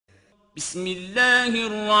بسم الله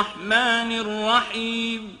الرحمن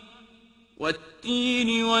الرحيم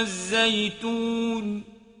والتين والزيتون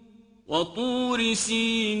وطور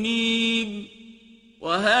سينين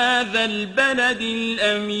وهذا البلد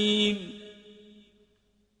الأمين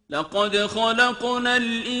لقد خلقنا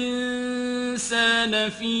الإنسان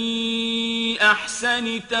في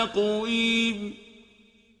أحسن تقويم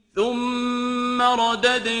ثم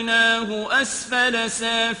رددناه أسفل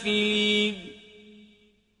سافلين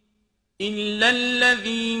إلا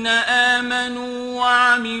الذين آمنوا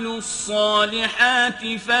وعملوا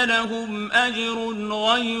الصالحات فلهم أجر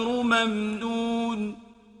غير ممنون.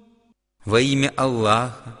 Во имя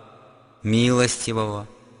Аллаха, милостивого,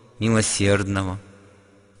 милосердного,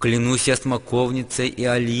 клянусь я смоковницей и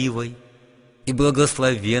оливой, и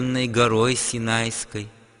благословенной горой Синайской,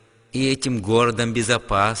 и этим городом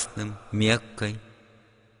безопасным, Меккой,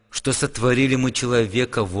 что сотворили мы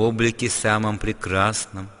человека в облике самом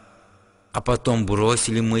прекрасном, а потом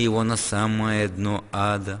бросили мы его на самое дно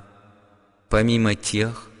ада. Помимо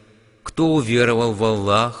тех, кто уверовал в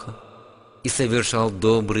Аллаха и совершал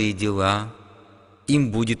добрые дела,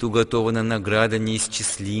 им будет уготована награда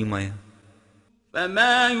неисчислимая.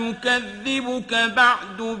 فما يكذبك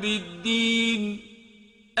بعد بالدين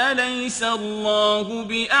أليس الله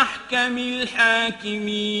بأحكم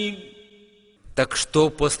الحاكمين. Так что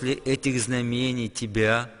после этих знамений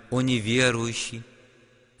тебя, о неверующий,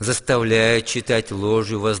 заставляет читать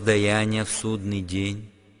ложью воздаяния в судный день?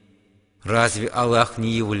 Разве Аллах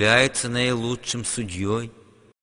не является наилучшим судьей?